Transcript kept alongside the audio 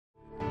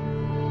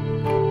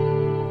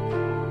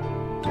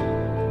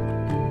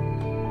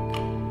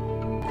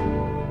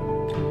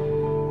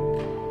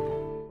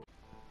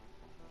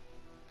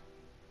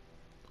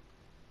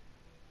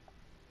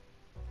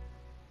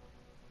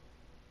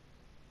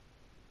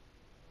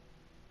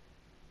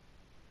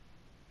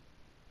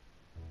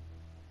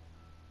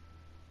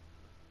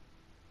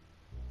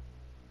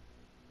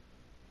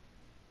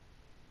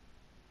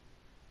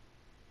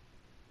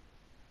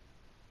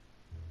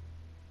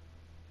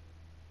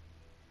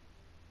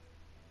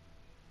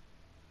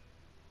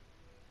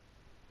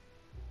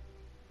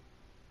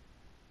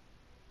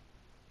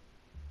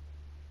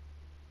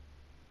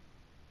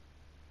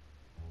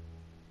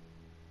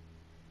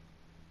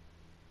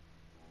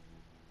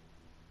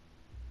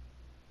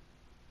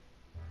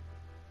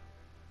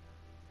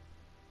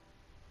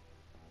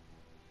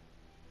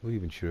Not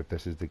even sure if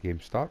this is the game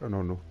starting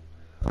or no.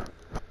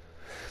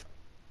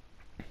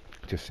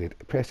 Just said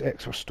press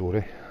X for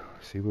story.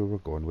 See where we're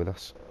going with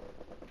this.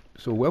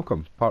 So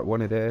welcome, part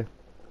 1 of the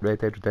Red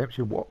Dead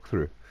Redemption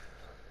walkthrough.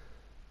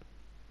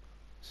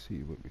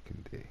 See what we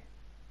can do.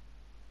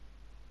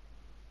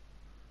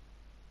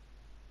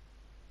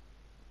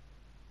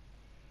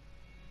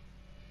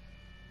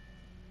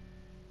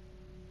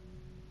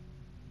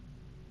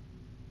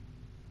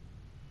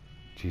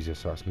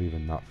 Jesus, that's not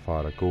even that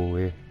far ago,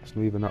 eh? It's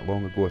not even that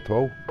long ago at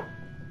all.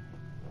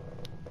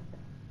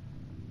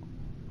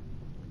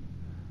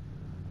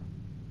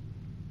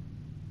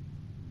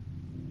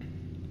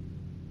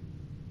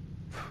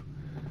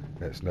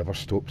 It's never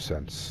stopped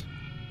since.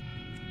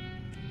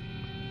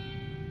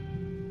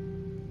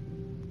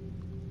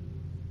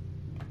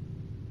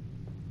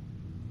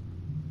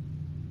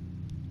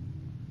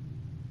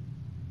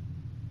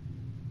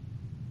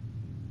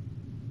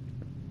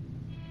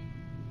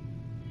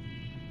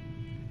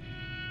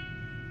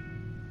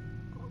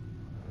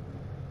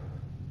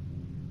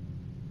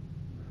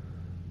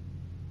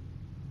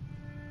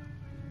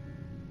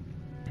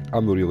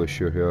 I'm not really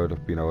sure who I would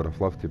have been. I would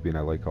have loved to have been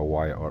like a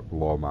Wyatt Earp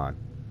lawman.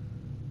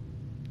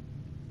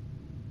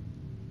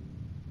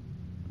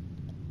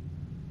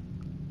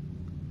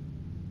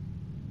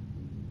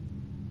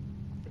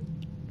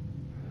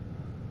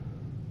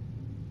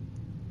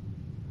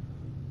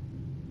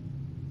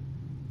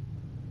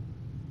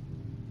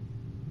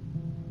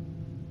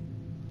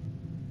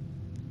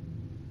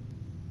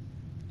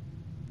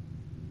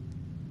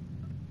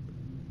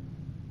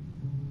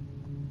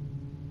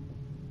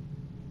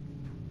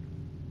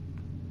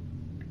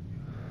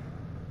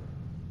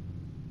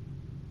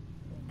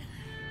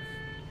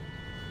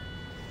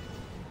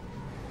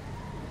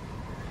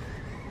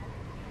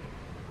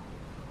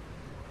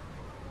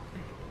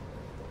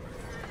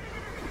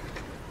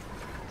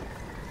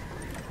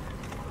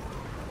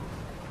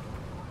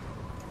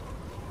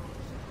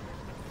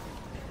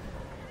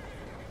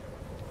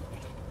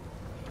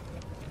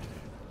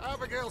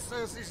 Abigail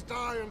says he's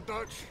dying,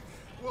 Dutch.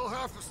 We'll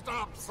have to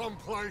stop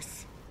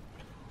someplace.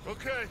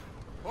 Okay.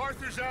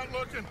 Arthur's out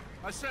looking.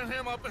 I sent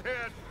him up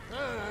ahead.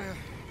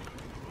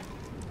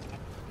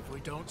 If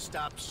we don't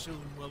stop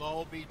soon, we'll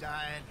all be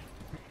dying.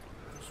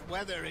 This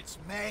weather, it's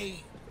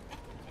May.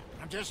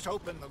 I'm just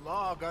hoping the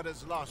law got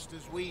as lost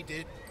as we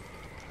did.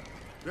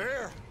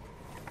 There!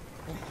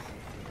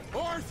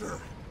 Arthur!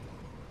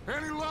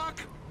 Any luck?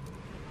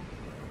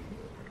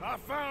 I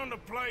found a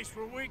place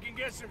where we can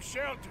get some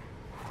shelter.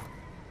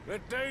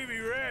 Let Davy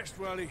rest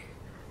while he...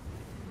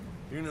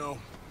 You know.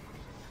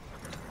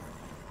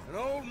 An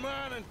old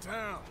mining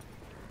town.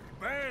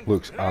 Abandoned.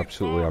 Looks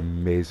absolutely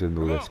amazing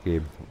though, this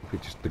game. Look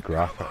at just the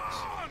graphics.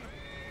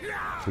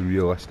 How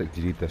realistic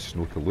do you need this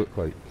snow to look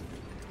like?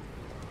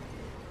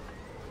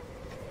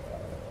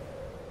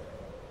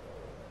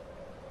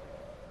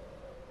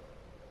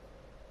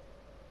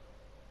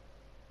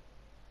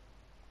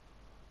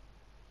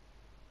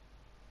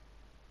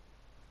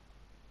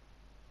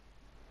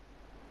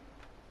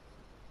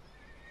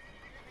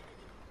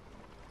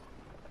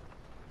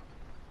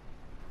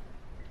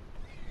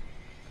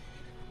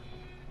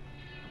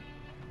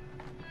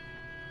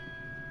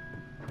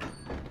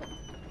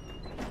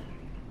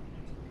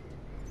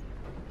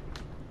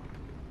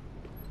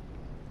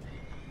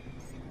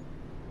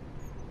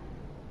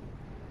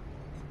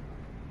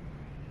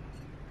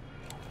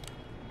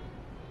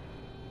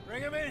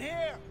 Bring him in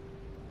here!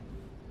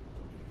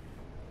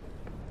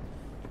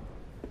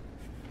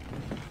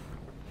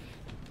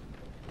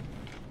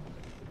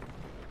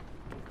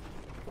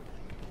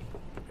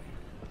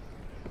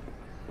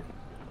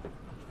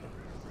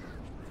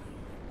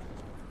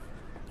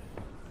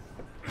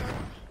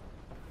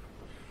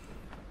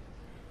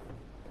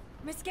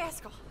 Miss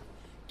Gaskell,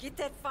 get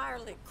that fire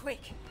lit, quick.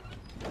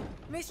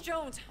 Miss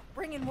Jones,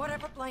 bring in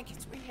whatever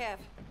blankets we have.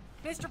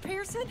 Mr.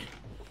 Pearson,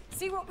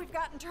 see what we've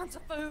got in terms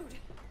of food.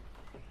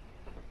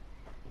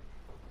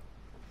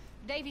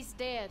 Davy's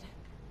dead.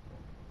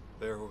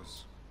 There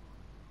was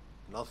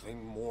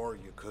nothing more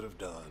you could have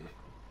done.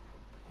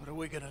 What are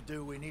we gonna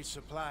do? We need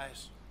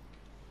supplies.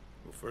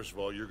 Well, first of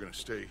all, you're gonna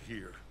stay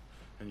here,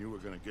 and you were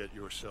gonna get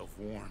yourself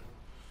warm.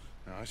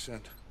 Now, I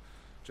sent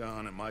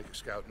John and Micah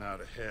scouting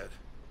out ahead.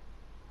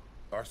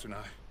 Arthur and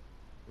I,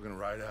 we're gonna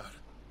ride out,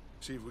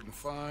 see if we can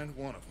find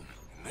one of them.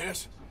 And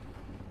this,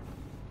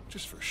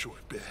 just for a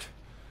short bit.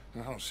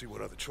 And I don't see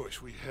what other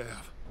choice we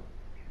have.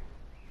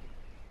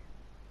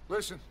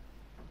 Listen.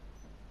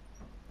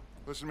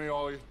 Listen to me,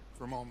 all of you,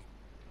 for a moment.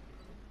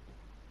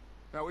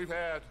 Now, we've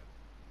had,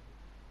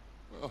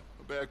 well,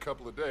 a bad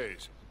couple of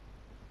days.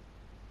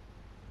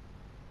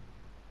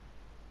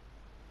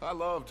 I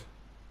loved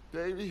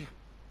Davy,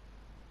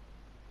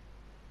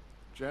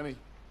 Jenny,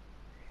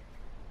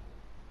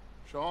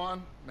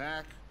 Sean,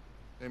 Mac.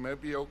 They may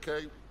be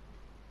okay.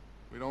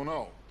 We don't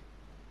know.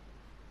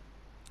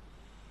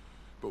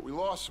 But we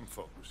lost some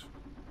folks.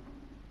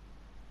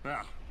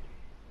 Now,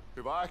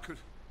 if I could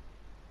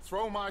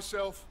throw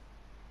myself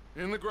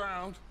in the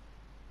ground,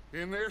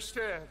 in their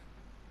stead,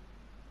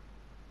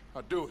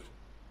 I'd do it.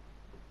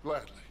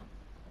 Gladly.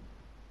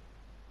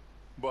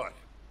 But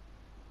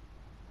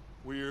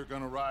we are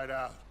gonna ride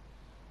out,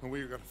 and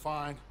we are gonna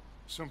find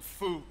some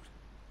food.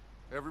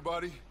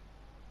 Everybody,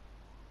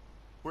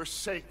 we're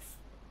safe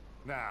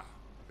now.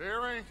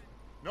 There ain't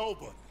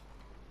nobody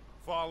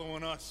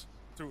following us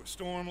through a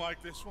storm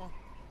like this one.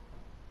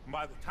 And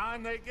by the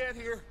time they get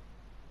here,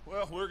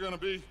 well, we're gonna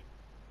be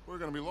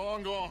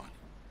long gone.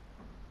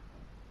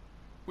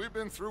 We've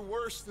been through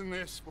worse than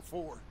this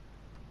before.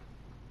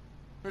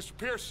 Mr.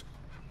 Pearson,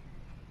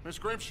 Miss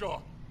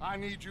Grimshaw, I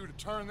need you to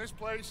turn this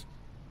place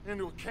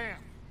into a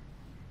camp.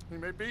 We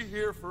may be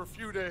here for a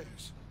few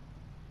days.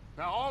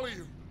 Now, all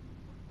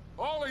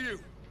of you,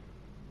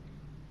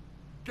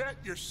 get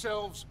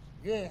yourselves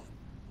warm.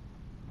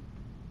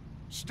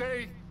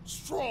 Stay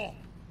strong.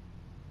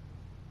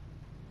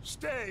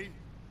 Stay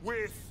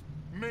with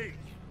me.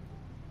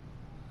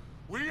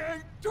 We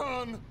ain't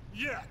done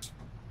yet.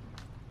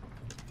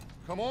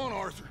 Come on,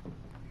 Arthur.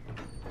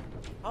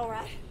 All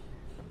right.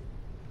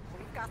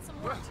 We've got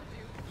some work to do.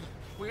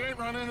 We ain't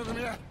run into them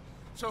yet,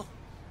 so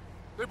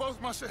they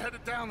both must have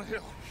headed down the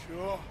hill.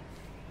 Sure.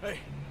 Hey,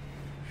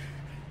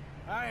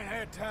 I ain't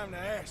had time to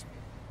ask.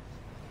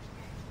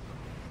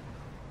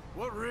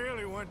 What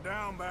really went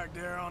down back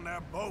there on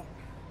that boat?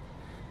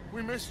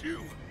 We missed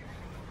you.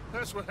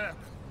 That's what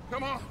happened.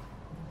 Come on.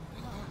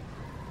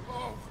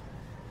 Oh.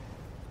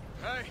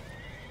 Hey,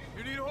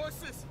 you need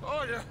horses?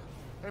 Oh, yeah.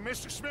 Hey,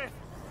 Mr. Smith,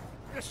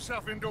 get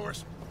yourself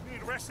indoors. You need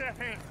to rest that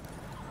hand.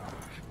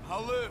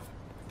 I'll live.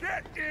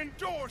 Get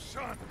indoors,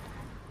 son.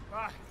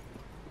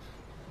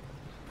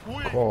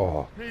 We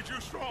Oh. need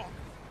you strong.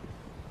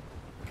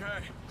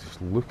 Okay.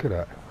 Just look at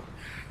it.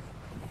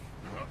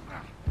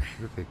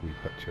 We'll take a wee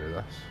picture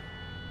of this.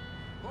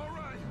 All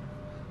right,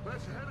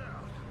 let's head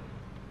out.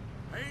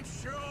 Ain't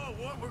sure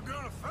what we're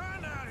gonna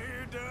find out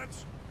here,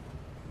 Dutch.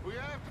 We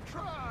have to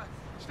try.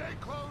 Stay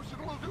close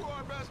and we'll do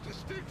our best to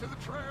stick to the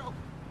trail.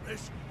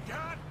 This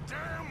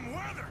goddamn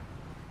weather.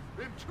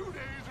 In 2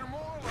 days or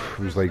more like It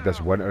was like this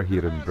now. winter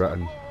here in It has to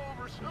Britain. blow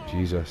over soon.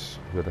 Jesus,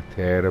 we had a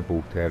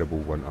terrible, terrible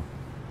winter.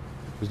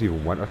 It wasn't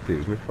even winter today, it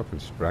was no fucking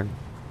spring.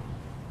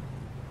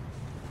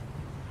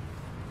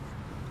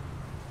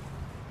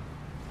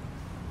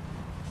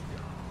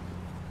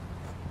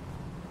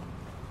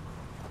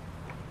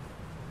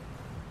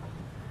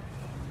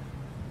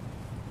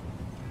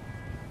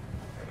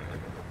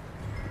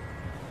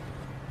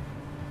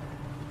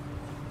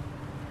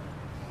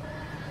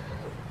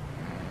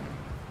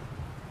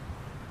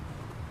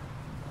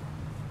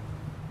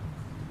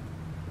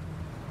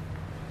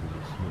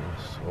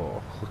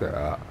 Oh, look at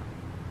that.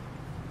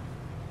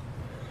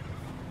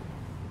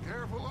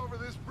 Careful over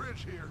this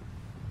bridge here.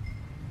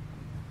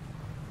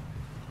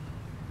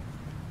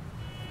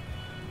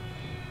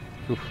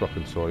 I feel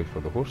fucking sorry for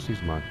the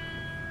horses, man.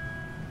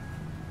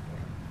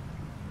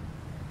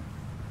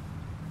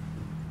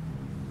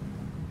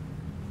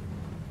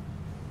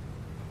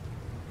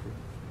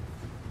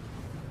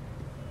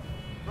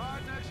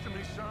 Ride next to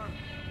me, son.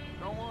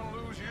 Don't want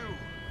to lose you.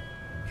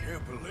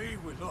 Can't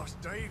believe we lost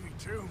Davy,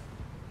 too.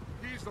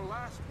 He's the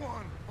last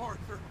one,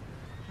 Arthur.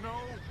 No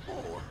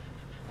more.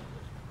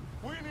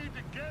 We need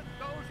to get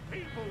those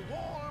people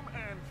warm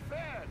and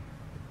fed.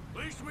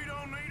 At least we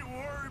don't need to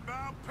worry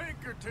about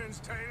Pinkertons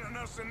tailing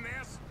us in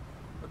this.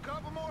 A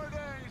couple more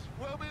days,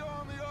 we'll be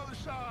on the other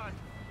side.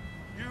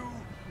 You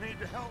need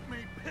to help me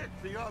pick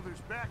the others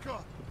back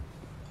up.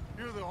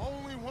 You're the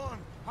only one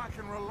I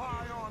can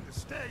rely on to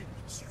stay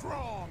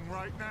strong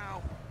right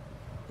now.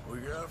 We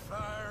got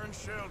fire and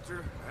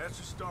shelter. That's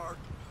a start.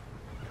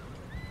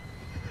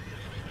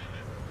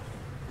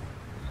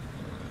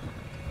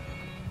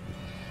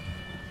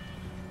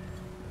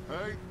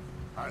 Hey,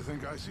 I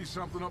think I see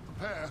something up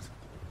the path.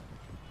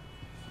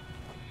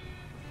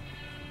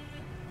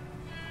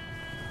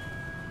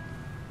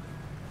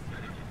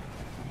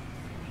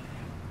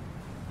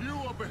 You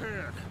up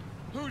ahead.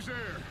 Who's there?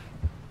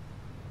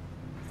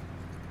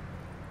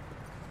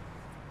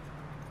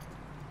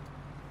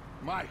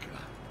 Micah.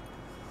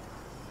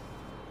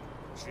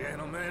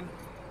 Gentlemen,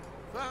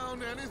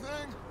 Found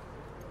anything?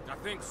 I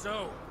think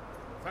so.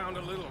 Found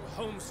a little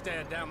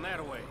homestead down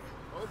that way.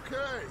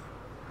 Okay.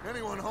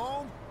 Anyone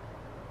home?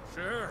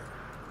 Sure.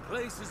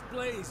 Place is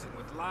blazing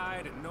with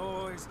light and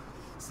noise.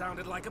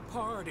 Sounded like a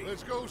party.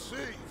 Let's go see.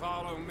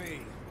 Follow me.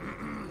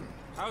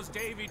 How's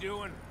Davy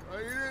doing? He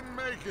didn't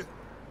make it.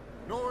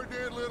 Nor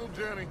did little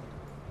Jenny.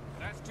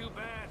 That's too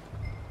bad.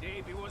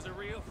 Davy was a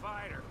real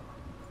fighter.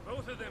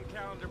 Both of them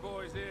Calendar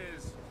boys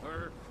is,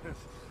 or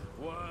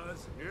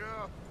was.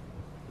 Yeah.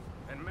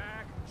 And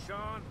Mac,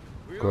 Sean,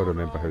 We Gotta all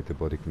remember know. how to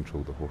bloody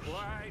control the horse.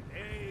 quite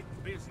a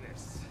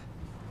business.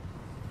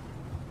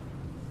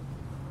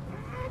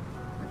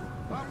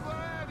 I'm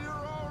glad you're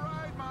all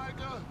right,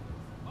 Micah.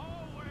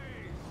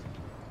 Always.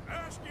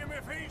 Ask him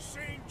if he's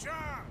seen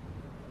John.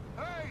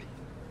 Hey,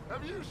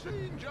 have you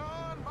seen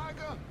John,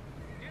 Micah?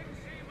 Didn't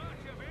see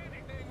much of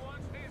anything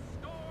once this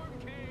storm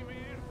came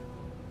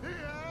in. He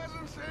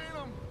hasn't seen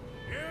him.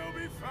 He'll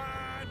be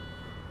fine.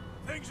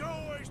 Things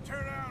always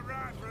turn out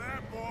right for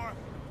that boy.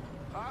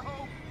 I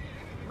hope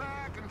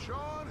Mac and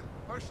Sean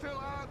are still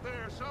out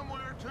there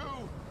somewhere,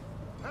 too.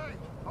 Hey,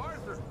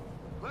 Arthur,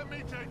 let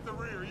me take the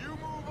rear. You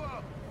move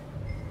up.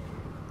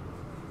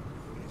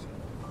 Easy.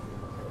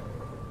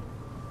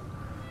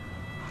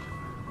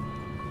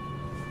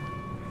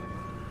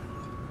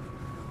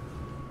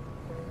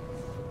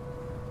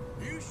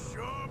 You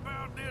sure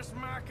about this,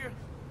 Micah?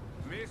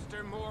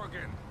 Mr.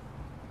 Morgan,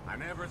 I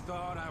never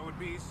thought I would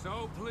be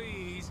so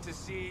pleased to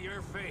see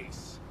your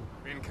face.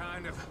 Been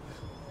kind of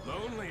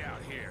lonely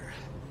out here.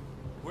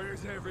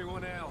 Where's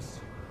everyone else?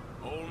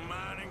 Old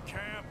mining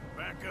camp,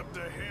 back up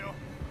the hill.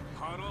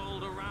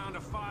 Huddled around a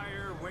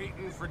fire,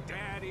 waiting for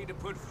Daddy to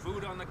put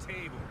food on the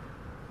table.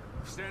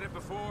 I've said it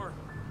before,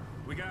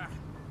 we got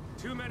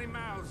too many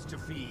mouths to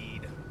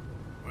feed.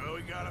 Well,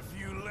 we got a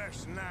few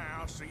less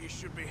now, so you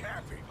should be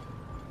happy.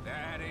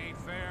 That ain't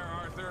fair,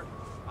 Arthur.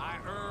 I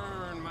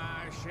earn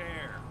my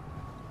share.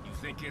 You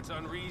think it's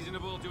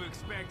unreasonable to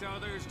expect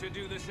others to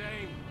do the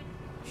same?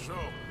 So,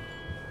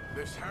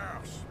 this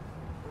house.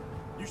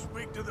 You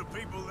speak to the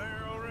people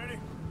there already?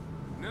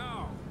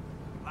 No.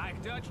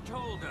 Like Dutch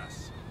told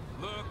us.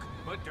 Look,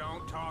 but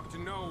don't talk to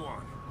no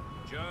one.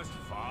 Just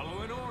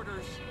following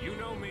orders. You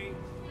know me.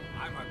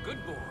 I'm a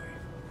good boy.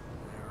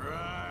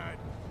 Right.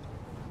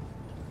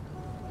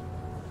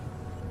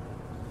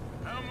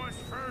 How much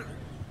further?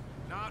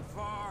 Not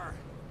far.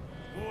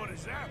 What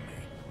does that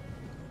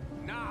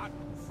mean? Not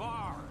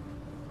far.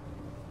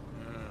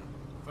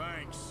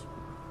 Thanks.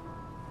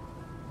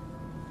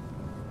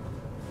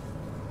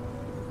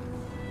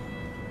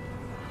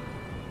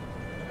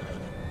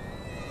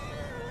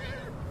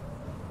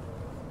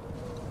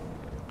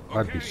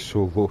 I'd be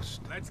so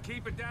lost. Let's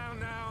keep it down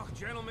now,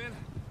 gentlemen.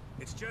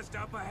 It's just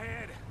up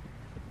ahead.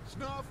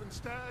 Snuff and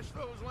stash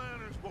those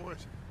lanterns,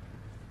 boys.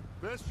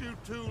 Best you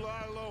two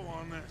lie low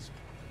on this.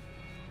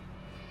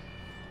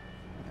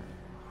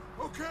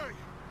 Okay.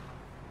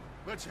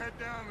 Let's head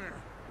down there.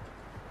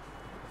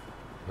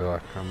 Well, I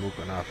can't look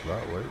after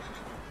that way.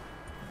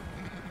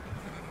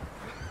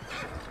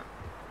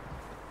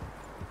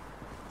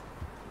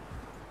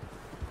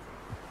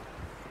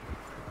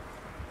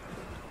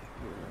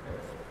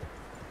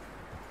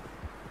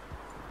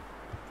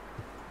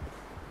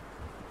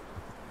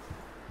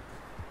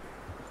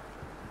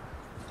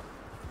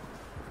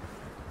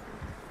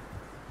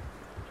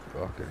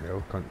 Fucking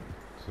hell, cunt.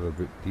 So a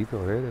bit deep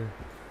already.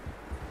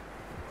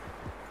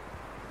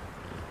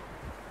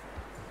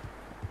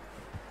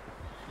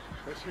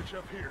 Let's hitch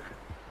up here.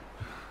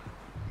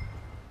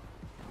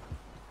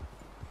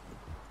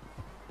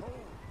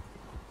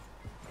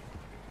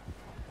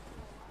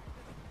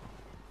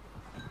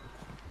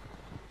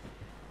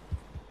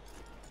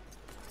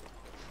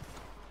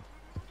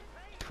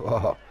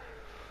 Fuck.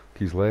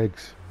 His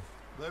legs.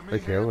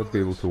 Like hell, I'd be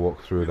able to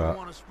walk through that. I don't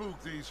want to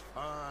spook these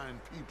fine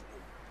people.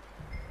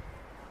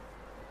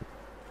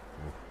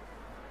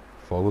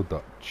 Follow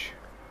Dutch.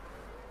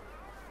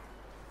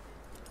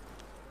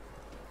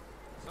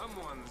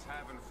 Someone's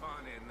having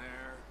fun in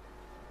there.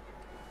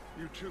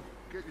 You two,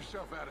 get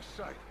yourself out of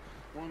sight.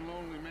 One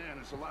lonely man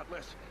is a lot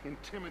less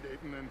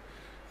intimidating than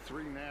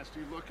three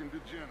nasty-looking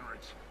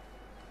degenerates.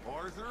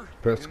 Arthur,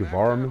 Best in that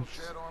environment.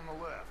 cattle shed on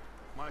the left.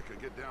 Micah,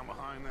 get down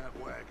behind that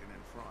wagon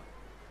in front.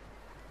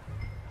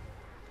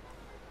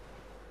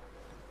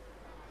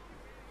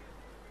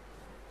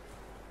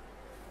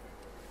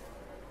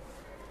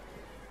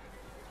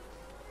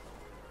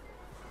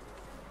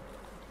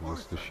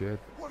 What's the shed?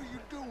 What are you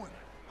doing?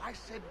 I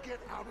said get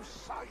out of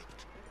sight.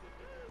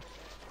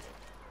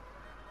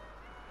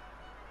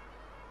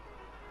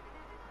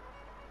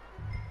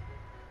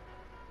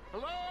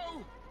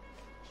 Hello?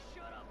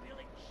 Shut up,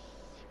 Billy.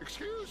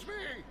 Excuse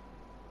me.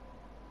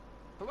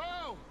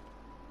 Hello?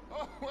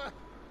 Oh, well,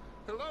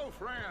 hello,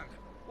 friend.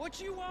 What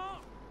you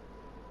want?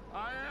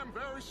 I am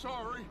very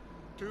sorry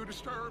to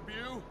disturb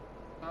you.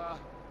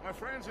 My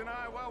friends and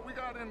I, well, we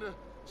got into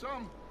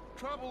some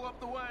trouble up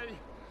the way.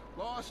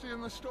 Lost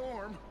in the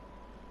storm.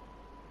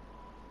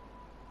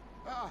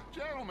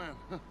 Gentlemen.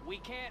 We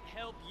can't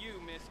help you,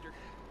 mister.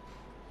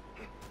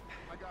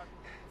 I got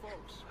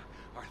folks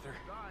Arthur.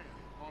 dying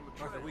on the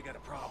trail. Arthur, we got a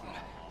problem.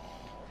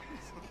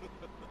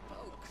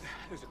 Folks.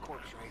 There's a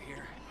corpse right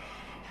here.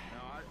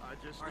 Now, I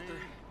just Arthur,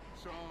 need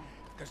some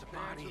there's a cans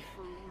body of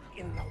food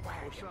in the or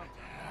wagon. something.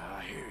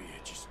 I hear you.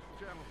 Just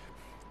Gentlemen,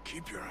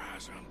 keep your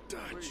eyes on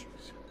Dutch.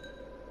 please.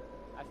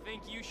 I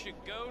think you should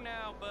go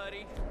now,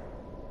 buddy.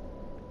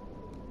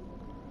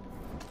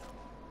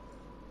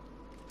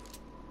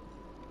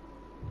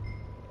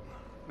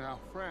 Now,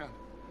 friend.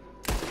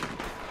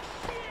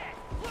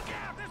 Look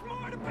out! There's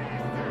more to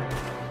bastard!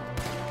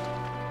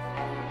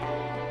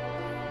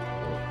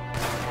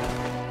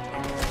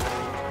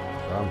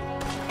 Damn.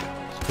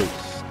 It's quite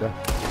stiff.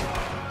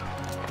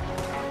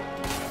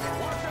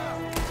 Watch out!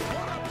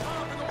 One up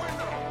top in the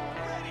window!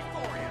 Ready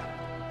for you!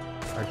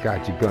 I got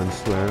you,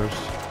 gunslingers.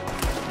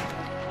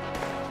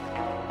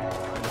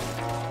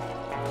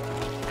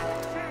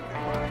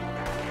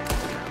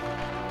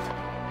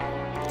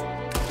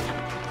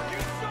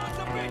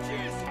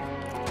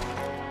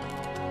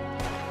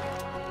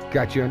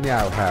 Got you in the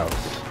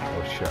outhouse.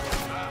 Oh shit.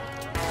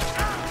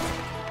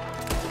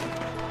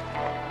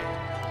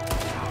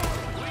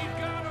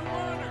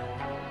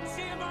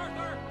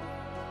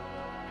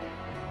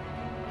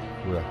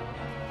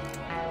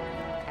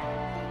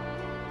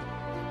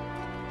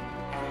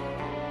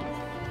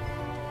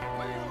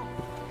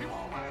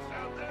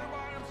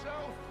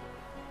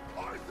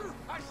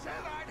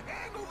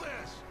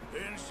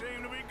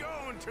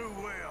 too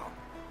well.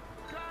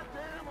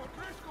 Goddamn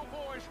O'Driscoll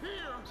boys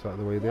here! Is that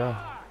the way they are?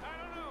 I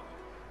don't know.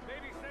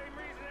 Maybe same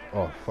reason as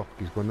Oh fuck,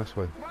 he's going this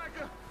way.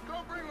 Micah,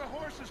 go bring the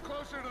horses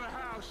closer to the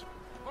house.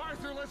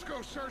 Arthur, let's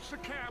go search the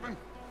cabin.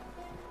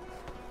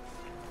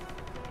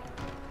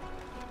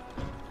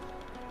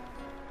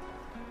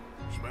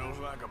 Smells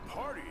like a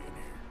party in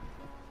here.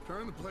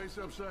 Turn the place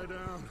upside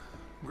down.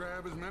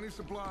 Grab as many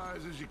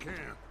supplies as you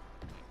can.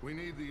 We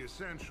need the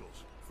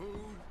essentials.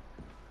 Food,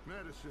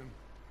 medicine,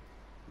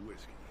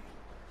 whiskey.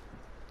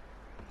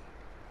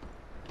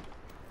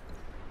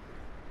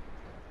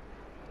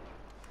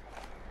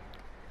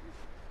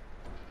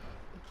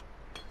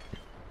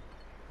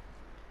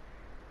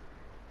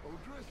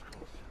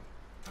 O'Driscoll's.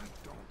 I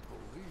don't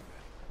believe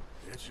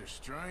it. It's a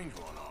strange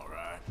one, all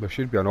right. There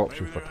should be an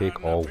option Maybe for they're take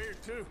hiding up all. here,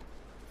 too.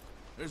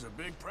 There's a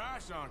big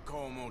price on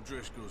Colm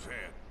O'Driscoll's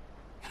head.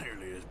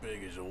 Nearly as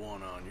big as the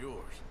one on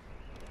yours.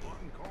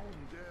 Wanting Colm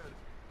dead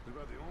is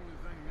about the only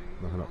thing me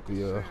Nothing and up Uncle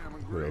here. Sam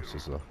agree What else on.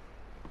 is there?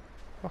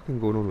 Fucking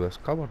going on with this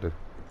cupboard.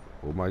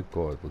 Oh my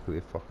god, look at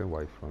the fucking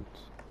wife fronts.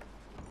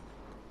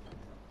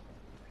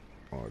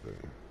 Oh, I don't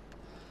know.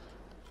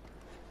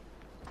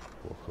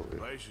 Walk away.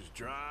 Place is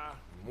dry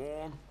and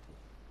warm.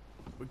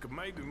 We could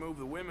maybe move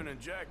the women and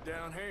Jack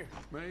down here.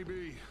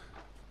 Maybe.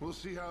 We'll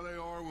see how they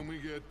are when we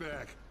get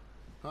back.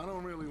 I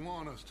don't really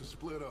want us to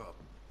split up.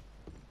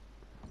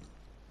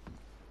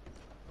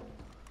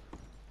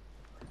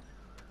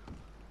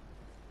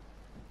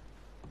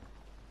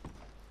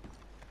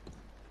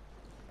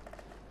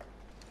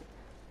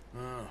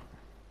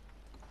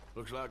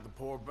 Looks like the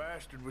poor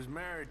bastard was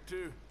married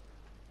too.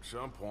 At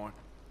some point.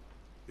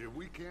 If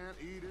we can't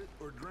eat it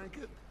or drink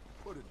it,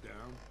 put it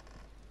down.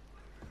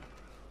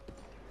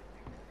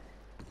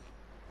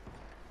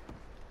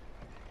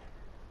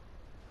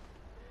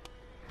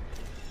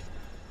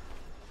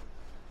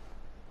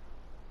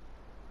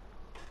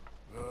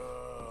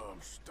 Oh,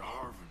 I'm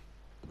starving.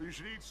 You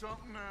should eat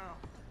something now.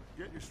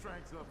 Get your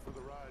strength up for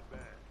the ride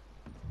back.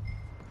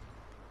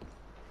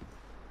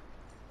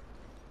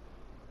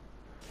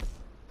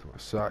 To a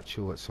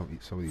satchel, let's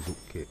eat some of these oat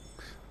cakes.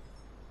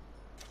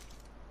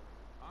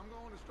 I'm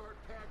going to start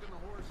packing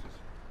the horses.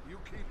 You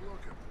keep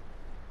looking.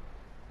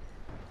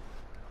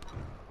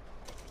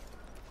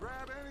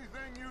 Grab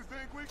anything you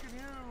think we can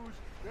use,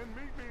 then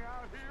meet me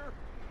out here.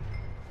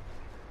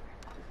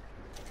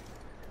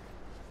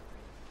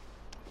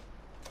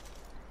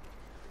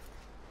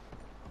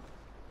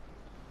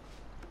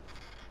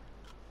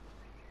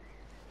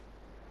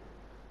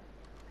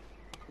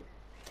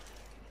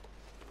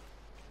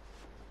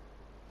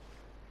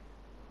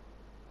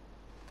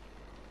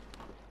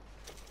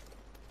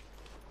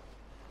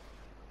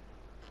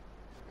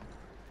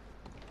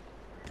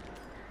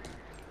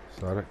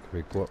 Sarek, can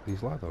we go up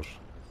these ladders?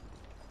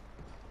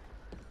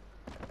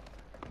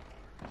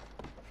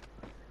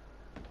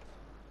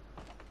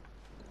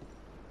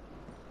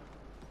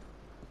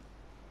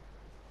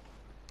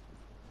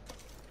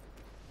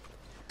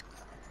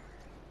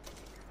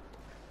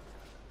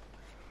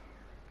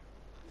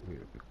 Wait a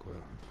bit quiet.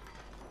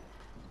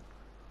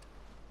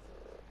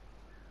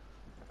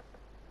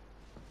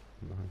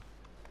 Nothing.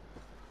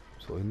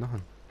 Absolutely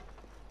nothing.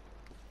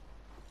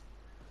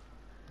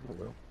 Oh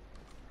well.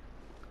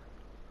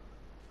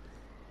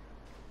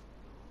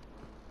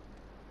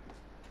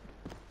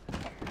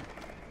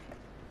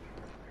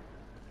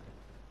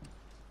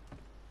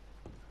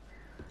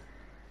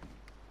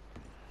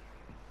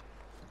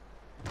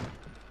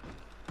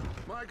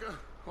 Micah,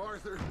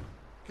 Arthur,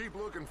 keep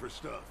looking for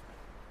stuff.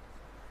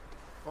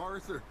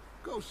 Arthur,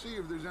 go see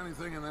if there's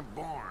anything in that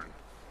barn.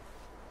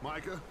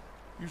 Micah,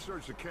 you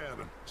search the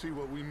cabin, see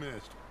what we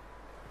missed.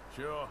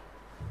 Sure.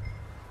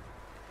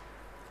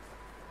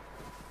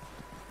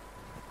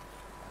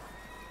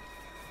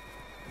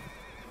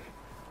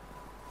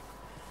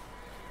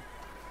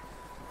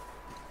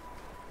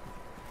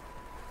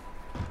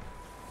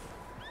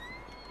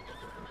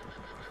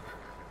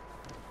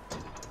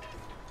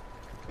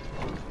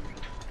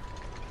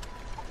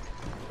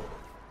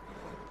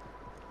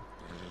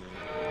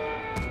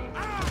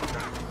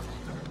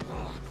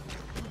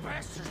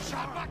 Bastard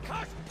shot my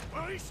cousin!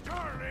 Well, he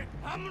started it.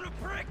 I'm gonna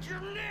break your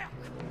neck!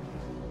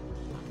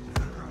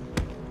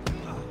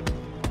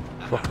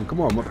 Fucking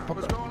come on, What's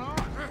motherfucker. going on?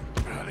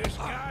 Now, this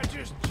guy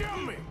just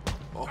jumped me.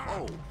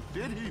 Oh,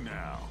 did he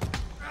now?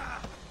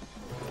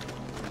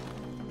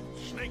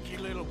 Sneaky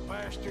little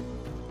bastard.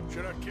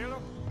 Should I kill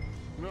him?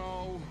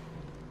 No.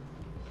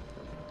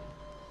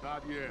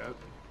 Not yet.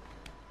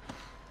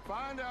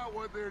 Find out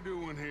what they're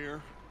doing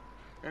here,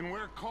 and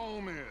where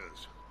Colm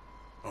is.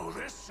 Oh,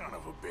 this son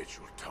of a bitch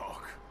will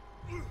talk.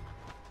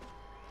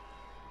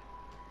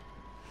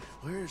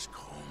 Where's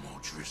Colm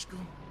O'Driscoll?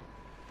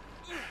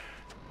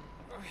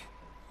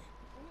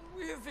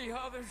 With the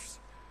others.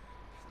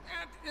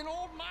 At an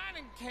old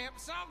mining camp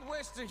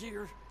southwest of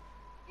here.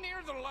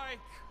 Near the lake.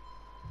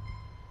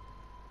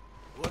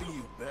 What are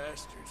you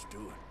bastards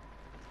doing?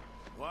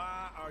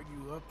 Why are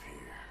you up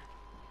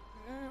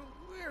here?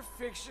 We're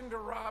fixing to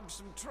rob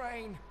some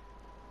train.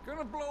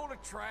 Gonna blow the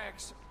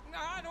tracks.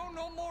 I don't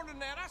know more than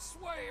that, I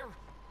swear.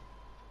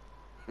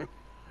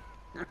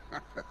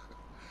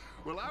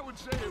 Well, I would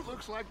say it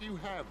looks like you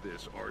have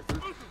this,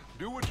 Arthur.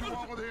 Do what you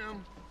want with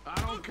him. I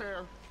don't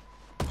care.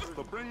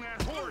 But bring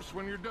that horse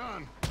when you're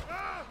done.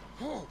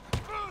 Oh.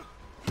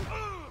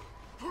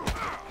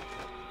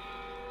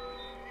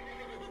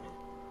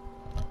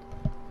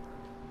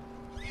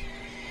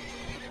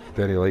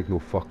 Didn't like no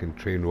fucking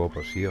train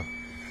robbers here.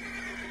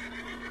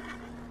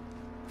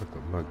 Look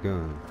at my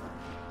gun.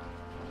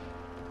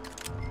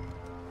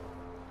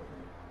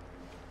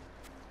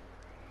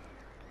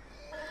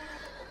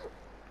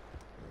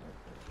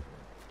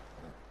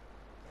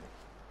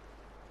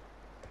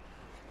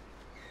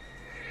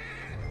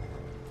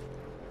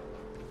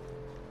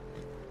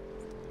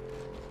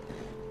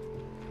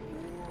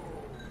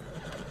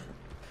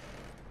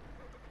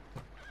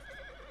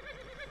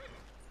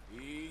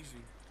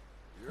 Easy.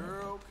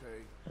 You're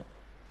okay.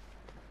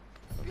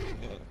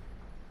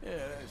 Yeah,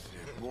 that's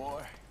it,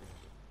 boy.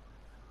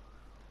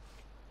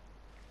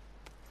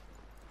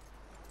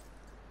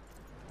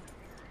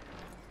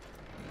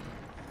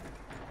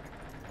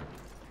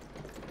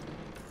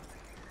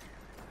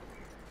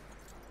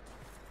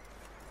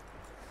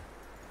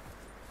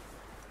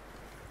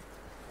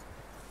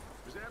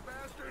 Is that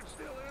bastard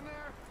still in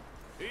there?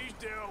 He's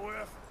dealt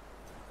with.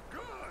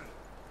 Good.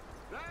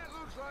 That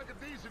looks like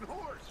a decent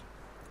horse.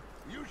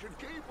 You should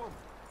keep him.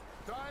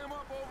 Tie him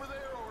up over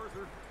there,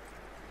 Arthur.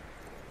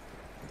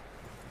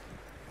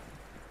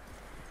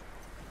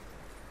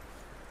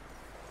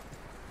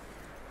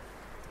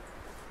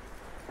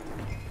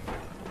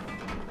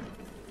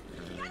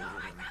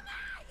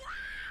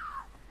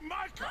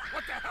 Micah,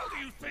 what the hell do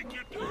you think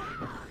you're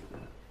doing?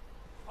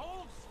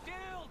 Hold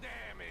still,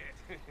 damn it!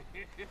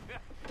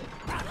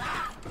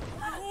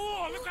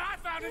 Oh, look what I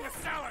found in the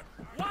cellar!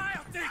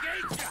 Wild thing,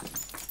 ain't ya?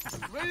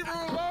 Leave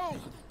her alone!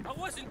 I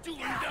wasn't doing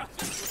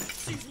nothing.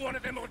 She's one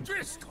of them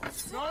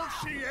O'Driscolls. No,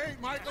 she ain't,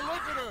 Micah. Look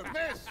at her.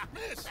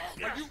 Miss!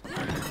 Are you...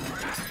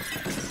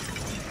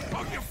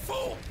 Oh, you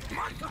fool!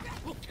 Micah!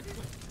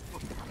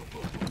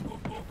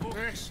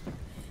 Miss,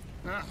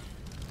 now,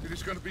 it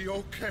is gonna be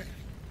okay.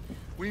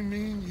 We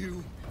mean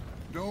you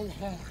no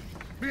harm.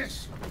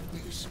 Miss!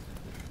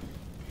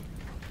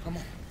 Come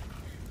on.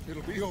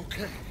 It'll be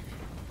okay.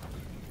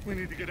 We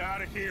need to get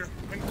out of here,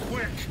 and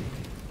quick.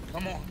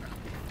 Come on now.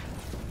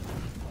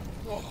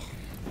 Oh.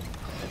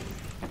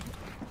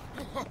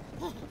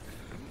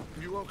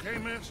 You okay,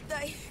 miss?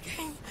 They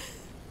came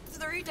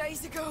 3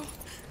 days ago.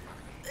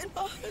 And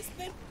my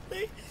husband,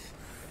 they...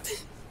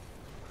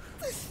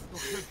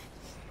 Okay.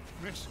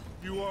 Miss,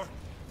 you are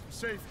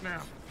safe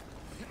now.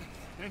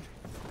 And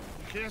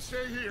you can't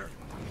stay here.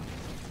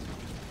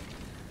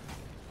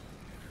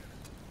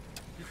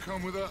 You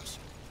come with us.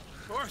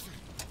 Arthur!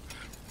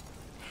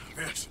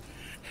 Miss,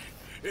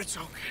 it's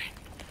okay.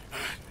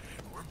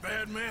 We're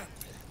bad men.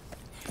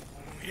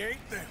 We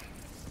ain't them.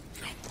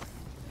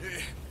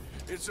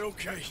 It's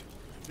okay.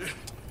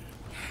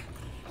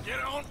 Get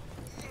on.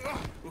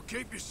 We'll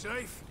keep you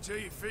safe until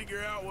you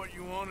figure out what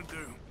you want to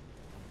do.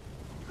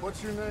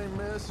 What's your name,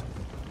 miss?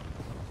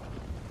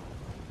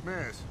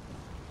 Miss?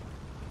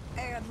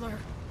 Adler.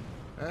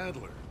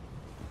 Adler.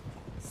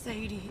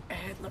 Sadie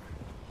Adler.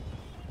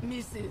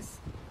 Mrs.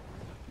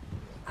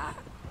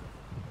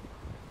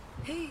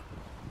 He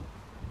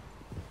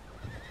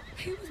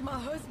was my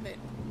husband.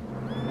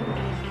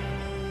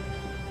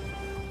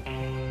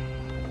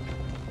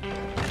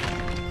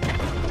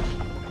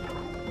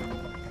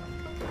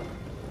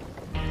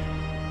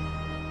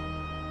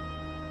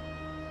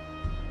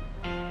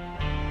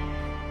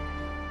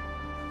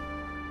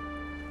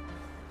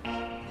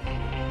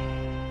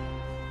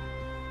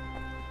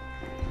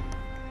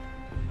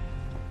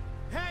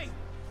 Hey!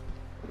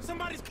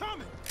 Somebody's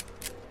coming!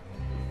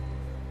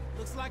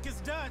 Looks like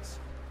it's Dutch.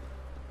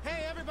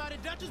 Hey, everybody,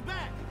 Dutch is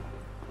back!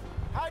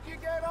 How'd you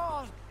get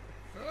on?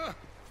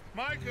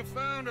 Micah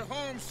found a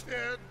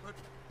homestead, but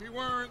he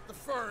weren't the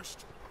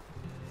first.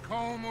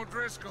 Colm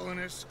O'Driscoll and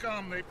his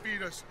scum, they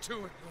beat us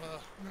to it.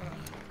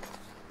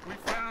 We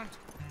found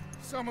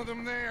some of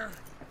them there,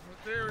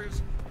 but there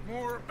is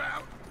more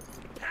about,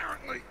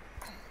 apparently.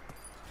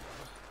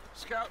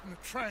 Scouting the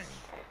train.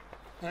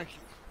 Thank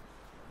you.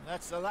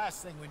 That's the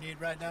last thing we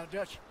need right now,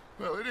 Dutch.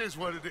 Well, it is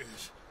what it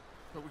is.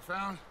 But we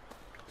found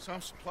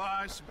some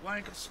supplies, some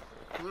blankets,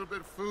 a little bit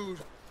of food,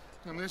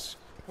 and this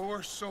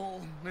poor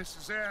soul,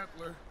 Mrs.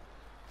 Adler,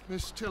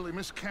 Miss Tilly,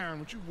 Miss Karen,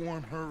 would you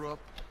warm her up?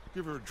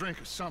 Give her a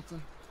drink or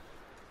something?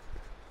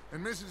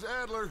 And Mrs.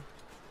 Adler,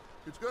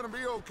 it's gonna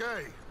be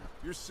okay.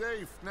 You're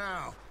safe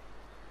now.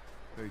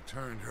 They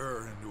turned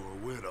her into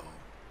a widow.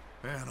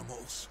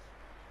 Animals.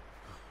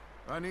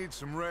 I need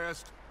some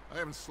rest. I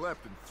haven't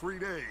slept in 3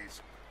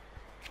 days.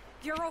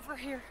 You're over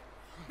here.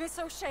 Miss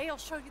O'Shea will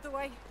show you the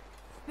way.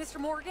 Mr.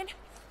 Morgan,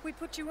 we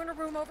put you in a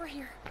room over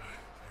here.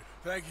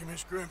 Thank you,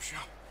 Miss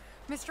Grimshaw.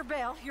 Mr.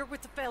 Bell, you're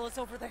with the fellas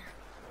over there.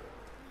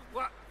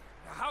 What?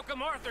 How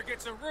come Arthur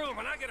gets a room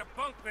and I get a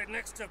bunk bed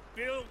next to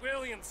Bill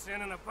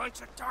Williamson and a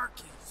bunch of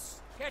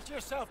darkies? Get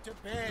yourself to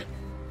bed.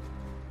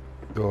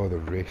 Oh, the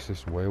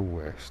racist Wild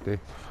West, eh?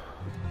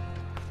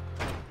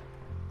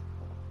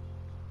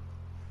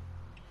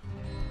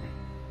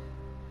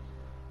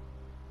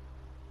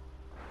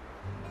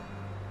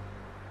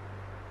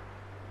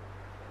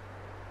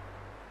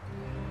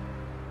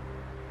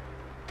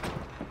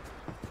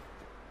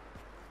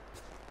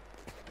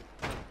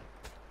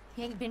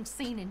 He ain't been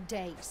seen in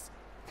days.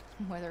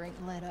 Weather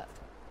ain't let up.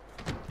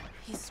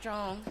 He's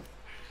strong,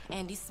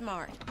 and he's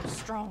smart.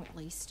 Strong, at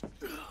least.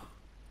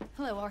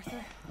 Hello,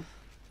 Arthur.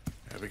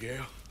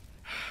 Abigail?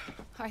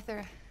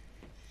 Arthur,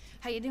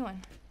 how you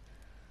doing?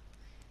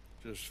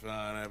 Just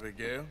fine,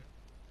 Abigail.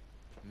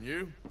 And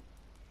you?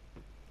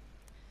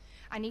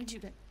 I need you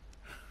to...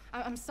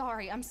 I'm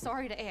sorry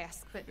to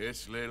ask, but...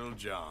 It's little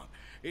John.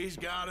 He's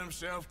got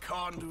himself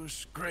caught into a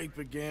scrape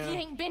again. He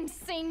ain't been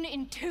seen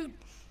in two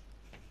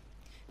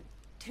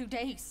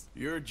days.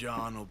 Your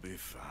John will be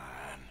fine.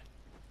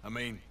 I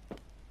mean,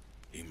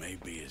 he may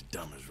be as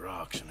dumb as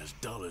rocks and as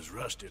dull as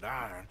rusted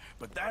iron,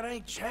 but that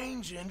ain't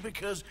changing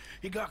because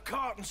he got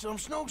caught in some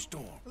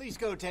snowstorm. Please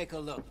go take a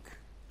look.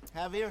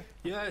 Javier?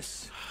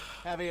 Yes.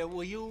 Javier,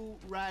 will you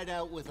ride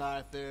out with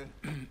Arthur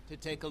to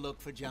take a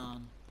look for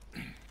John?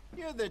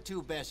 You're the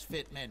two best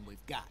fit men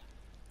we've got.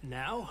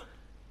 Now?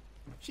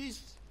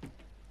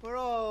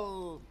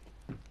 We're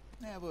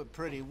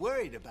pretty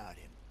worried about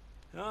him.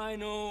 I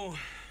know.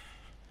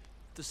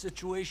 The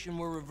situation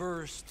were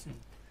reversed.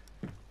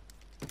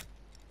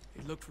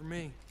 He'd look for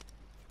me.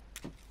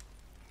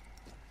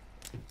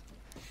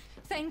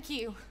 Thank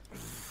you.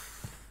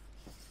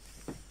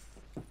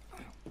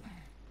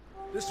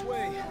 This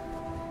way.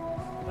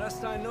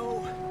 Last I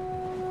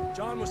know,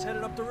 John was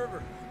headed up the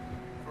river.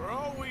 For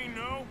all we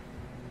know,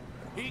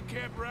 he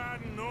kept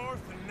riding north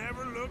and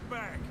never looked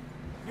back.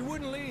 He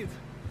wouldn't leave.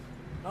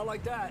 Not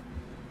like that.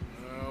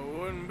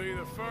 Wouldn't be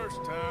the first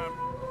time.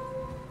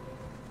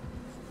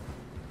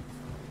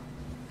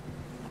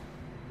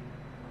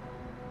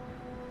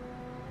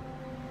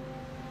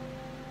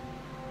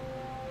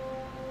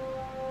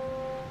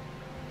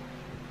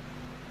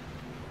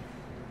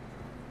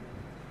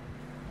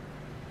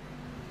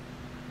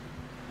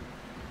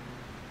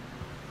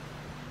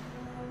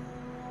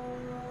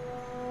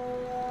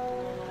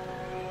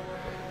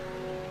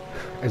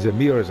 Is it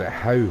me or is it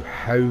how?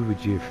 How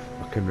would you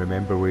fucking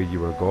remember where you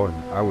were going?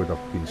 I would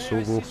have been so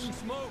I see lost. some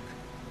smoke.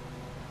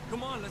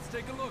 Come on, let's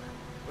take a look.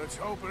 Let's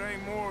hope it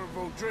ain't more of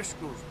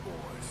O'Driscoll's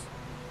boys.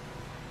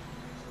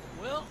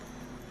 Well,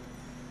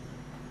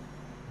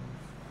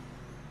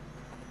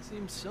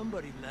 seems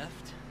somebody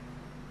left.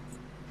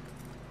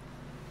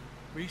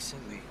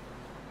 Recently.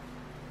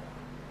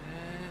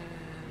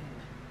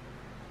 And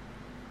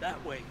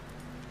that way.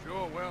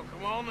 Sure, well,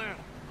 come on then.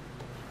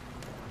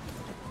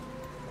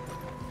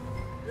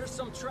 There's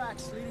some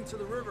tracks leading to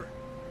the river.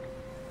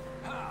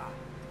 Ha!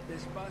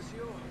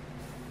 Despacio.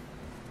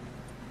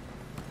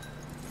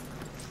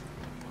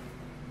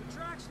 The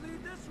tracks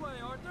lead this way,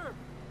 Arthur.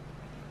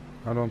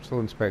 I know I'm still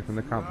inspecting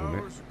the camp, mate.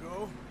 Hours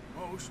ago,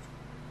 most.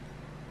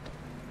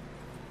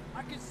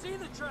 I can see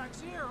the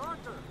tracks here,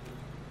 Arthur.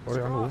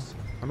 Alright,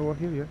 I know, I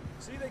hear you.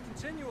 See, they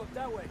continue up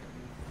that way.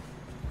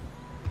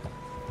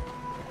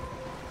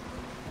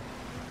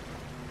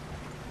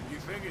 You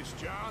think it's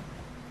John?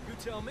 You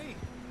tell me.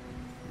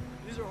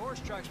 These are horse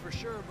tracks for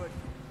sure, but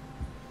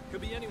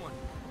could be anyone.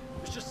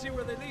 Let's just see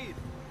where they lead.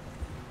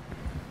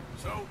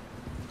 So,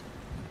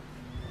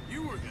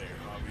 you were there,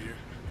 Javier.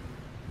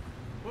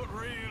 What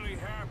really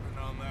happened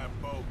on that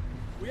boat?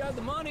 We had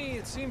the money,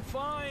 it seemed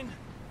fine.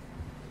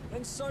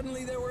 Then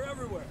suddenly they were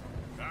everywhere.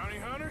 Bounty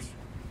hunters?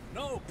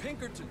 No,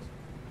 Pinkertons.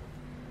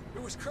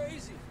 It was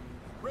crazy.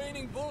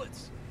 Raining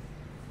bullets.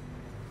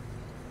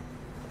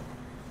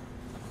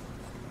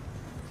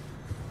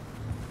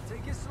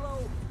 Take it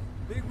slow.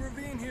 Big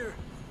ravine here.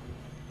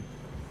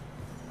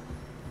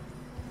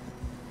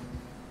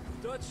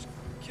 Dutch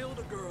killed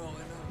a girl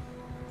in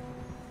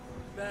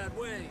a bad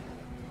way.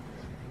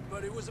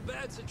 But it was a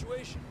bad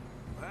situation.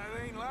 That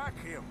ain't like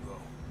him,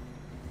 though.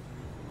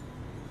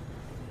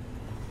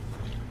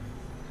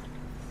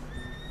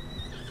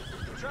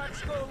 The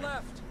tracks go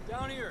left,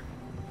 down here.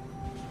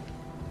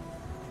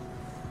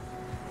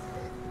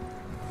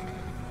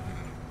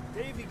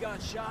 Davey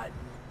got shot.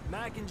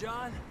 Mac and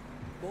John,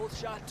 both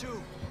shot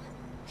too.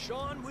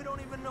 Sean, we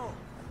don't even know.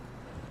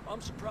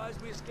 I'm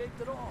surprised we escaped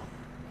at all.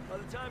 By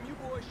the time you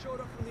boys showed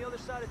up from the other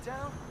side of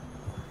town,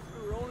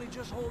 we were only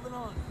just holding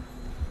on.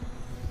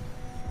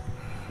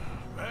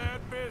 Bad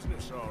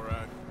business, all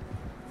right.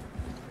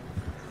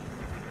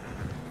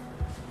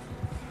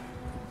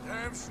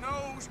 Damn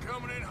snow's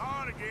coming in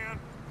hot again.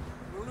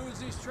 We'll lose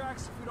these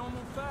tracks if we don't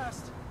move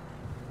fast.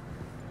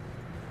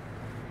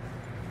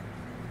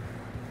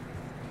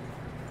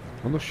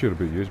 I'm not sure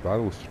about you, but I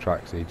lost the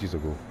tracks ages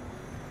ago.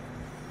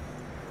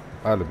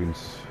 I'd have been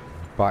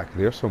back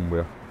there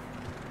somewhere.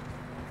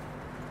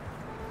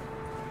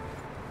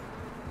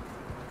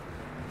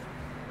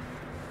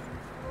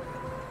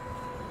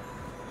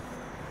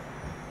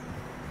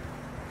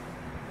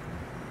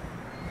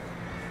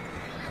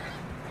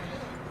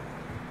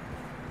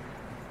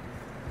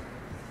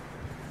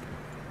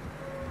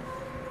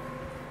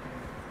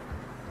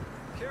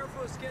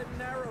 Careful, it's getting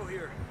narrow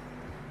here.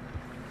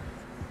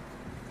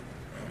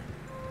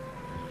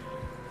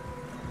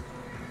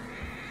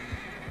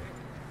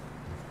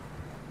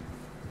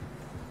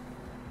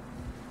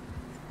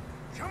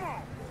 Come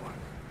on,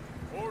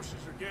 boy. Horses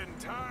are getting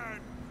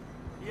tired.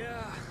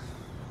 Yeah,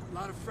 a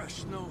lot of fresh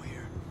snow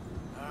here.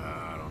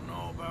 I don't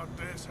know about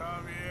this,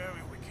 Javier.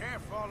 We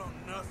can't follow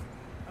nothing.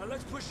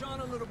 Let's push on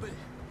a little bit.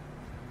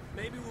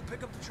 Maybe we'll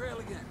pick up the trail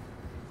again.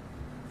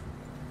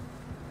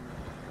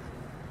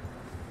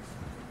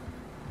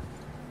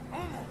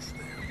 Almost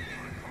there, boy.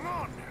 Come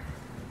on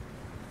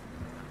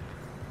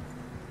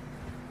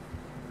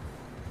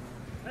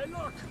now. Hey,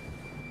 look!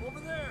 Over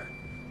there!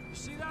 You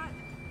see that?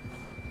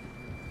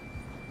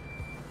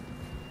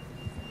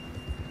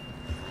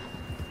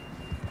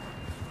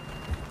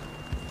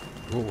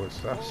 Oh, what's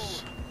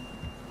this?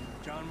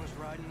 John was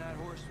riding that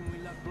horse when we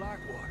left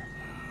Blackwater.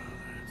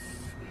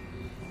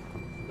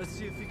 Let's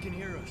see if he can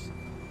hear us.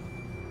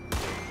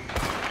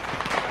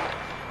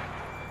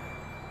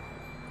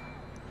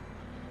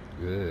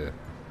 Yeah.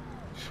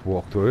 Just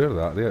walked over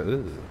that there.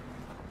 Ugh.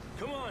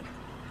 Come on!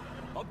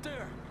 Up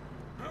there!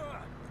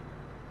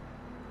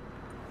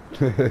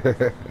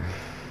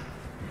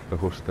 The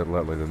horse didn't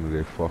let them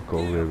do fuck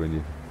all there when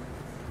you...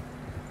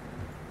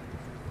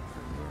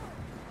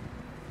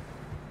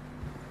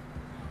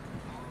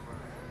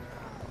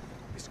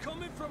 He's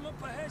coming from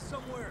up ahead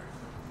somewhere.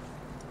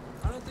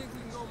 I don't think we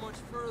can go much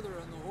further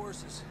on the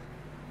horses.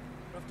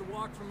 We'll have to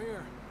walk from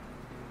here.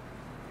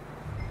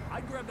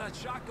 I'd grab that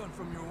shotgun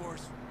from your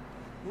horse.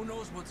 Who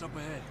knows what's up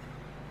ahead?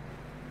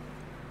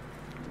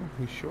 Oh,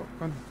 he's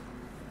shotgun.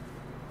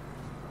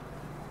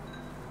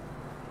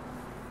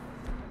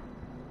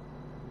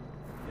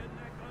 Getting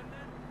that gun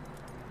then?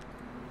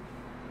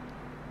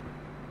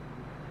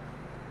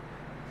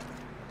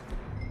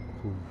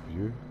 Cool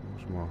view.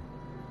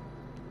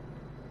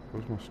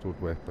 Where's my stored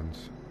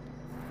weapons?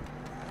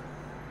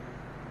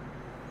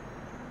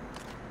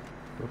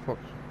 The fuck?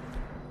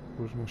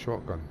 Where's my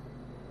shotgun?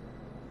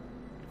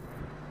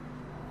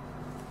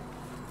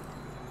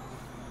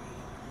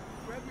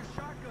 Grab your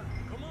shotgun.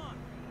 Come on.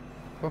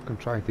 Fucking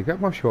trying to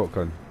get my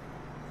shotgun.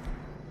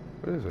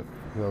 Where is it?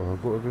 Well, I'll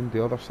go around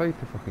the other side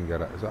to fucking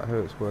get it. Is that how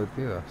it's going to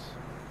do this?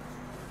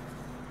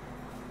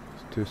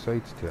 There's two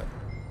sides to it.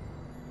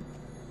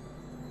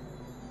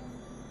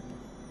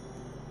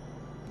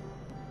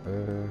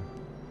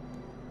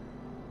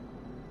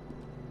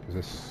 Is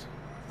this...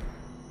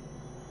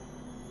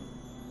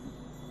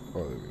 Oh,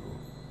 there we go.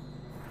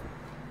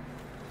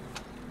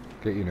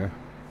 Get you now.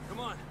 Come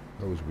on.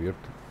 That was weird.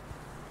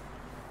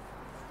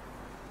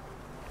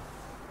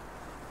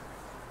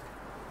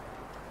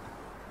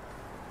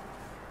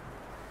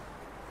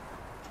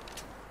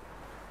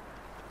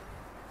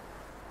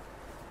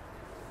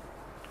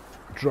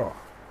 Draw.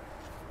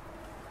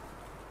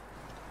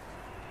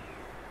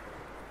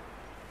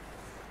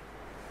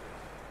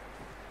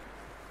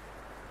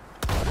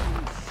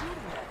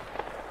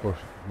 Oh,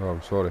 no,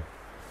 I'm sorry.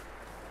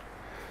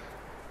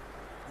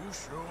 You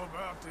sure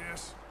about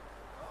this?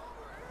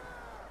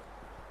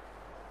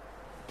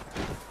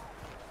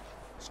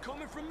 It's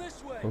coming from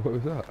this way. Oh, what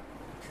was that?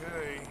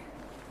 Okay.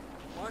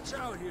 Watch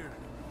out here.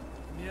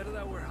 Near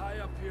that we're high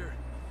up here.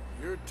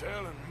 You're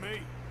telling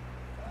me.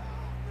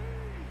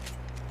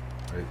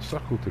 Right,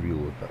 circle to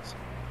reload this.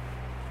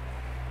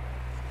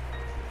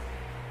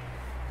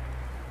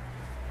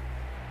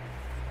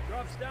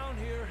 Drops down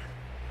here.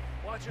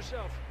 Watch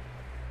yourself.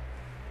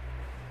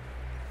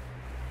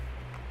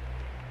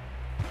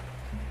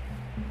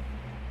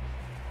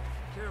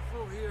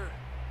 Careful here.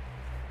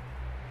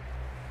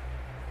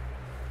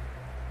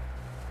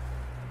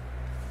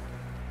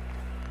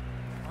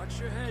 Watch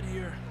your head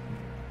here.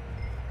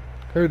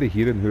 How are they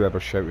hearing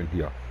whoever's shouting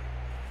here?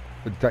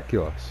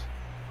 Ridiculous.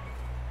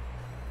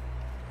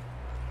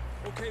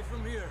 Okay,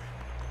 from here.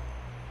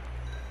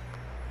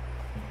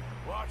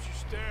 Watch your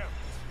step.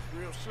 It's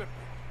real slippery.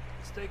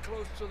 Stay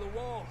close to the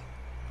wall.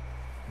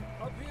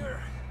 Up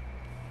here.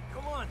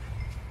 Come on.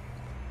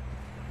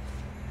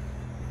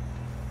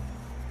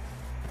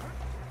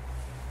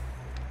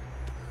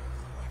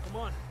 Come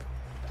on.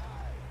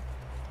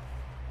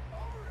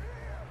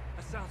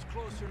 That sounds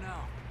closer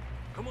now.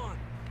 Come on.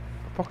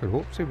 I fucking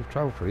hope so. We've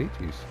travelled for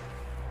ages.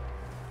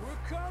 We're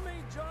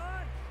coming,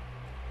 John!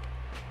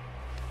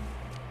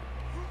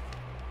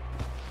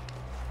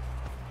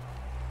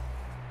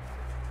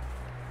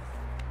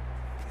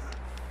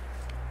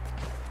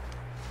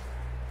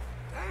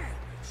 Damn,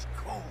 it's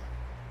cold.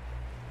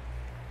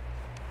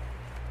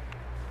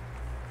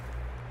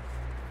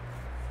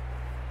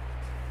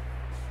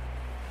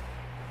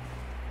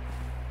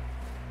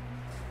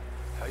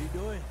 How you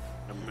doing?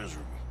 I'm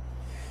miserable.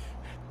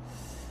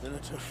 Been a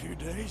tough few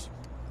days.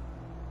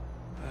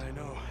 I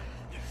know.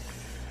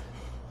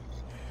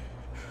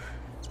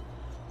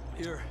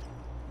 Here.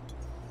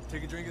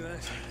 Take a drink of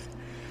this.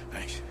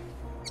 Thanks.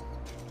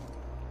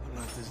 I'm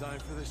not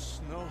designed for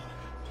this snow.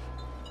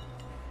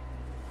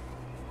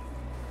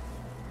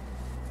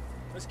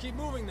 Let's keep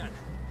moving then.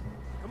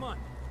 Come on.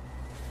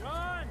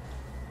 John!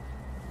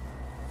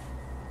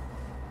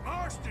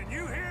 Marston,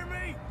 you hear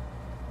me?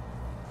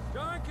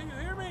 John, can you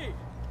hear me?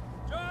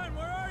 John,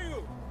 where are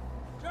you?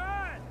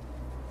 John!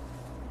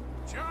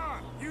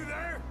 John, you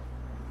there?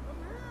 I'm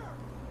here!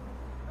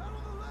 Down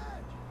on the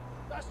ledge!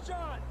 That's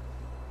John!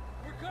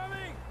 We're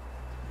coming!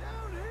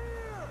 Down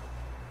here!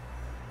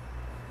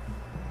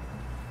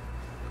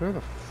 Where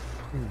the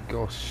fuck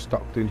Got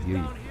stuck down here,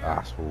 you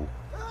asshole.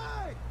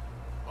 Hey!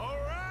 All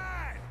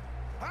right!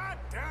 Hot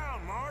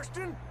down,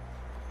 Marston!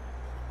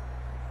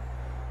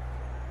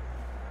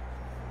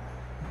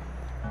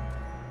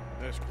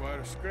 That's quite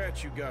a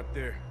scratch you got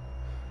there.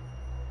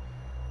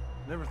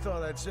 Never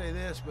thought I'd say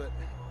this, but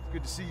it's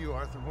good to see you,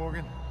 Arthur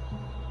Morgan.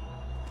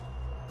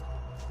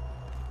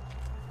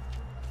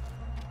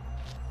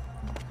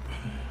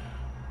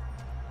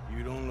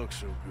 You don't look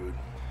so good.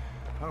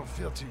 I don't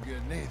feel too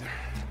good, neither.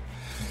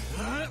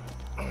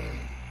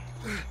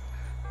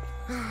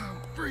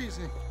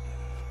 Freezing.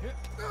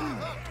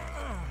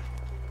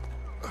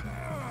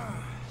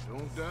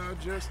 Don't die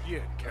just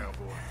yet,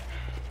 cowboy.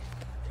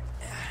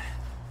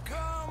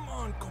 Come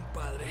on,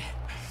 compadre.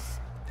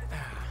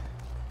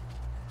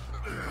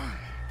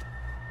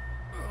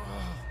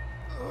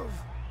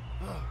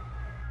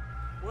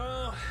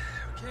 Well,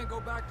 we can't go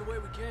back the way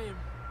we came.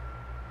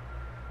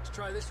 Let's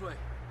try this way.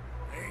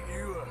 Ain't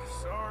you a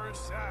sorry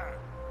sight?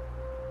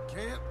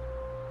 Can't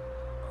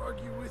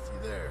argue with you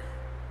there.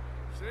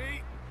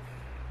 See?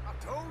 I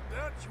told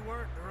Dutch you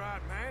weren't the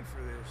right man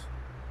for this.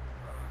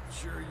 I'm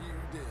sure you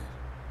did.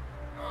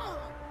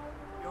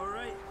 You all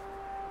right?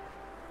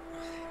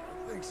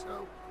 I think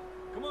so.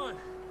 Come on.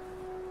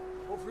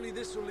 Hopefully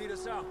this will lead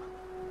us out.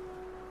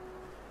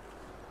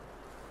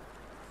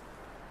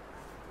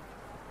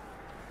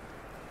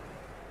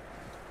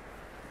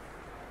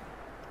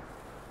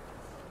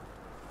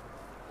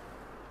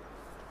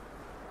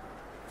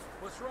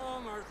 What's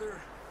wrong, Arthur?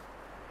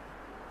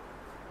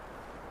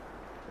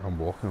 I'm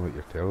walking what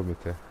you're telling me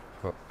to.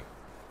 Fuck.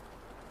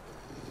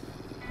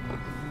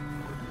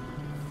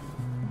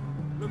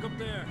 Look up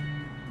there.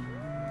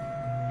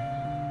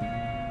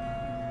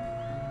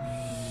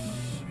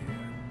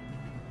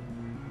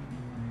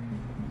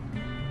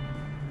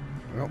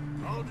 Well,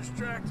 I'll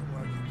distract him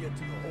while you get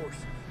to the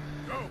horse.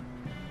 Go!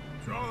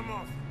 Draw them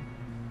off.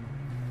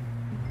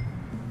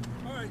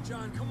 All right,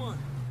 John, come on.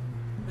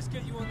 Let's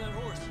get you on that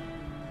horse.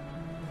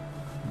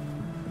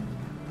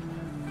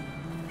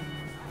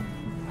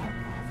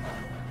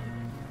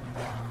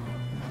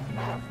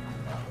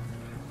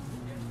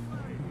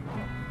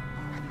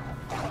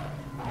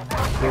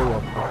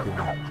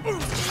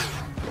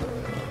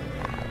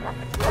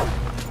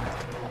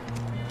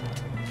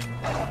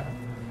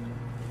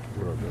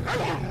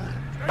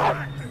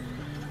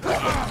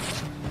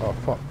 oh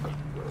fuck.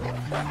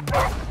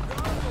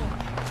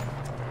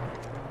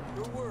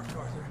 Good work,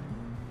 Arthur.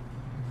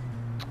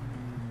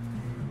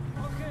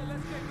 Okay,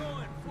 let's get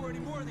going before any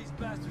more of these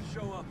bastards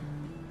show up.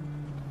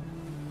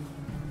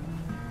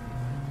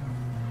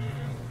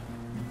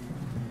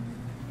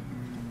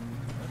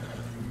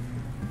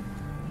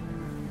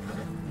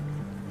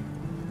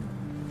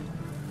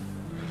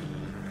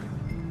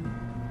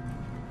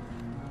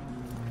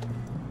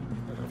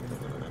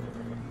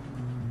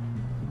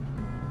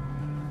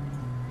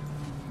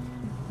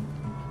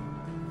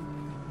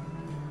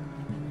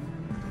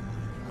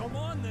 Come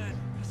on, then.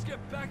 Let's get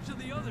back to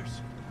the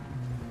others.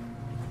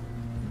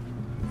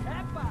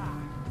 Peppa!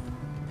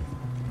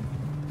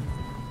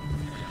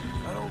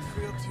 I don't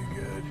feel too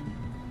good.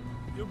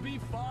 You'll be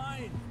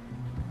fine.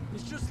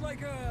 It's just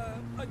like a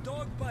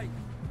dog bite.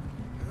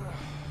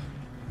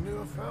 Knew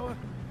a fella,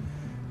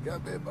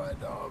 got bit by a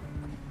dog,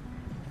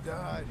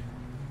 died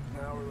an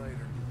hour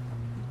later.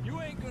 You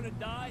ain't gonna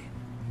die.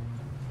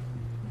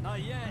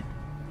 Not yet.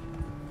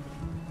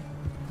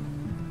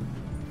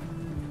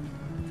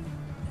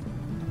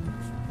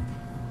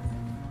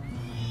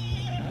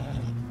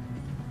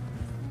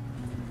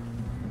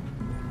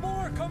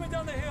 More coming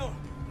down the hill.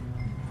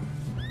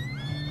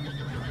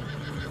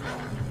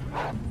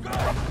 Go!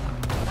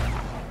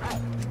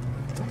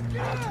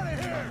 Get out of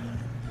here!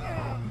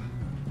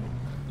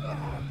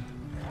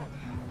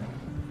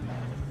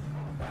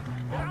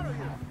 Get out of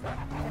here!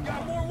 We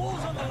got more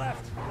wolves on the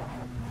left.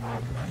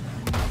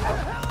 Get the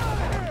hell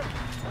out of here!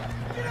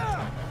 Get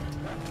out!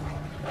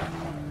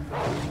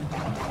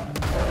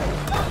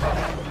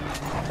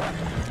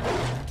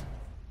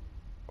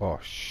 Oh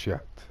shit.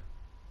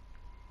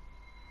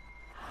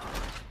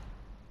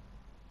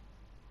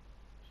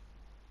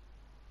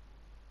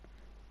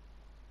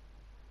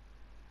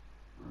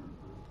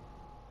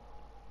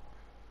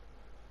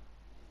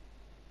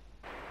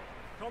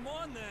 Come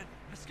on, then.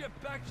 Let's get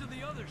back to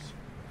the others.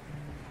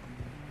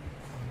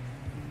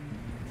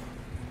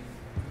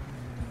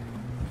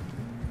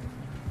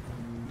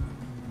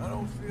 I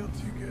don't feel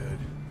too good.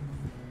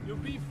 You'll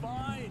be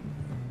fine.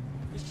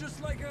 It's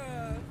just like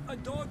a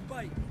dog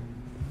bite.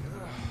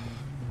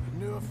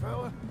 Knew a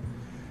fella,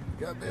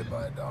 got bit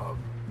by a dog,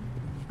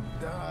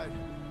 died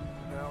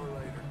an hour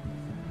later.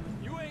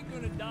 You ain't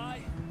gonna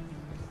die.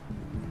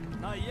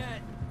 Not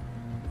yet.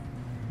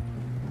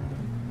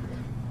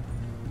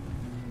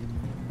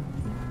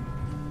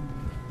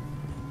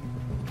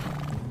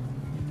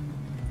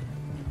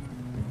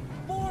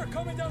 More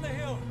coming down the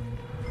hill.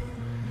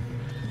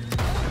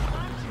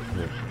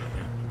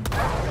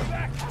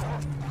 Back.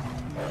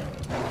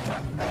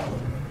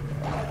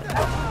 Get the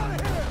hell out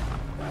of here!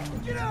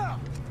 Get out!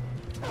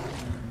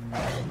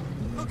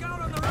 Look out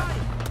on the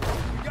right.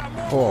 We got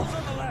more wolves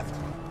on the left.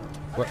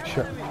 What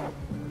shit?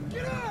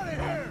 Get out of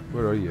here!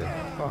 Where are you?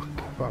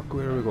 Fuck,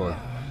 where are we going?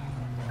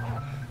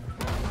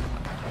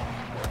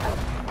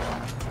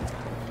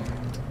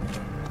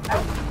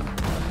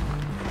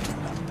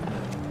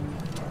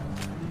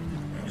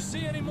 You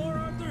see any more,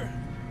 Arthur?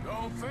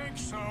 Don't think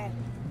so.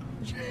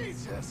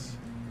 Jesus!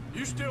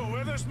 You still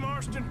with us,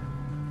 Marston?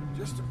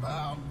 Just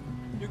about.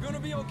 You're gonna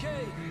be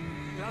okay.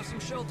 You have some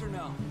shelter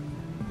now.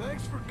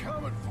 Thanks for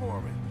coming for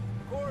me.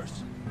 Of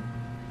course.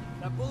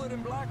 That bullet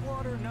in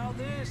Blackwater, now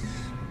this.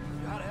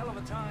 You had a hell of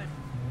a time.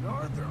 And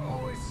Arthur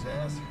always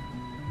says,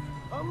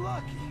 I'm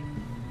lucky.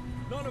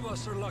 None of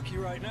us are lucky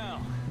right now.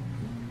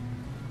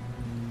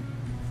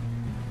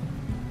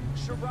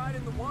 Should ride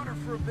in the water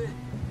for a bit.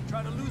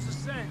 Try to lose the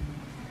scent.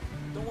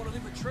 Don't want to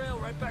leave a trail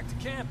right back to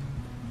camp.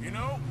 You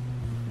know,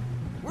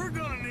 we're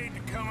gonna need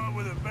to come up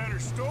with a better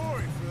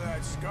story for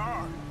that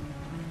scar.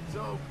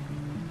 So,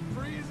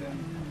 freezing,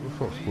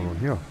 What the fuck's going on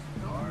here?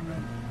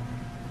 starving,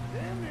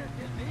 damn near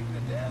getting eaten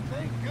to death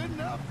ain't good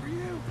enough for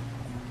you.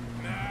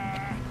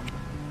 Nah,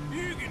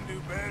 you can do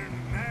better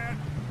than that.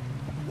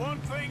 One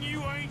thing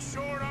you ain't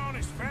short on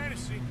is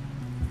fantasy.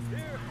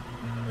 Here,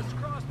 let's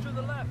cross to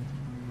the left.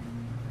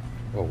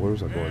 Oh,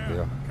 where's I going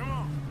there? Come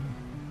on.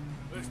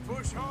 Let's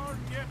push hard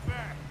and get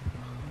back.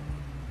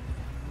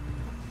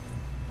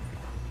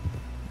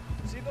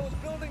 See those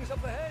buildings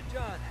up ahead,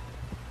 John?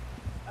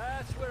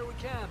 That's where we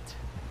camped.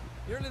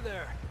 Nearly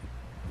there.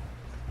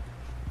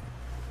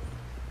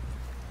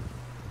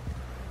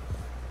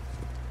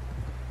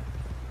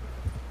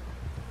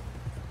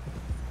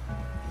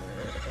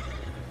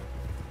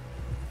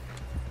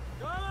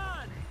 Come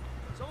on!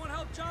 Someone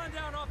help John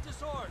down off this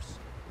horse.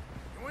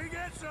 Can we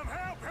get some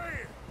help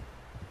here?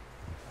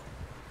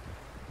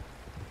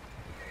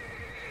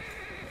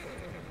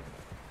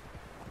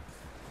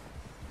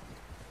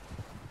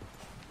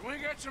 Can we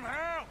get some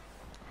help?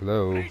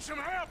 Hello? Need some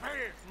help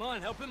here. Come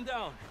on, help him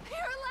down. You're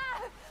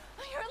alive!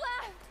 You're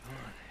alive!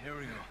 Here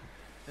we go.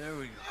 There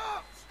we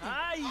go.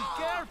 Ay,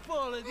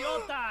 careful,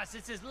 idiotas!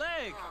 It's his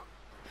leg. Oh,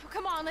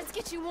 come on, let's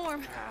get you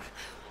warm.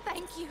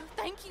 Thank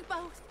you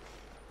both.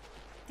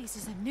 This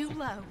is a new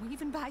low,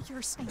 even by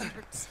your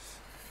standards.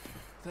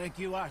 Thank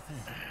you, Arthur.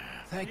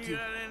 Thank you. You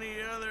got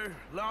any other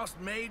lost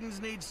maidens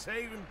need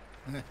saving?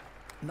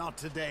 Not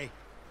today.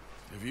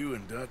 Have you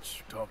and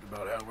Dutch talked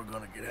about how we're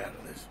gonna get out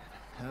of this?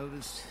 I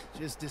was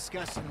just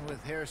discussing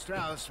with Herr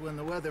Strauss when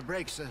the weather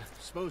breaks. I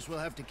suppose we'll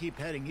have to keep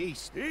heading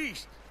east.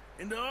 East?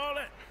 Into all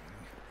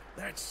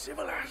that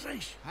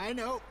civilization? I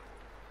know.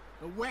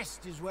 The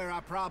west is where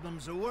our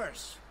problems are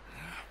worse.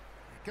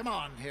 Come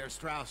on, Herr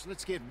Strauss.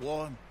 Let's get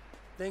warm.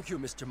 Thank you,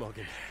 Mr.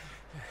 Morgan.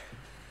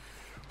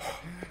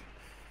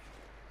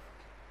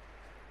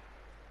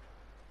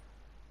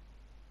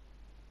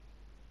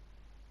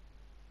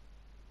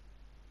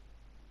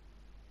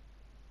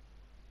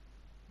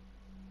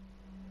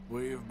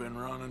 We have been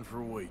running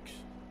for weeks.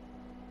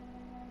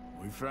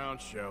 We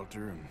found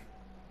shelter and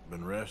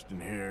been resting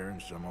here in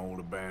some old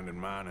abandoned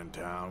mining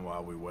town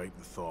while we wait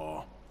the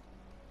thaw.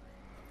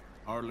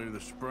 Hardly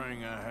the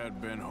spring I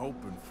had been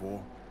hoping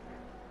for.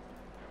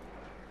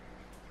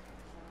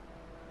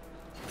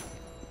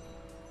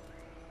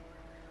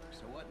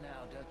 So what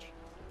now, Dutch?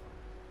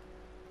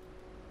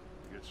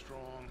 We get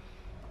strong,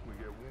 we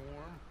get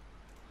warm,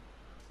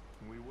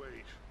 and we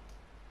wait.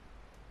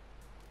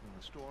 When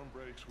the storm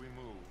breaks, we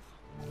move.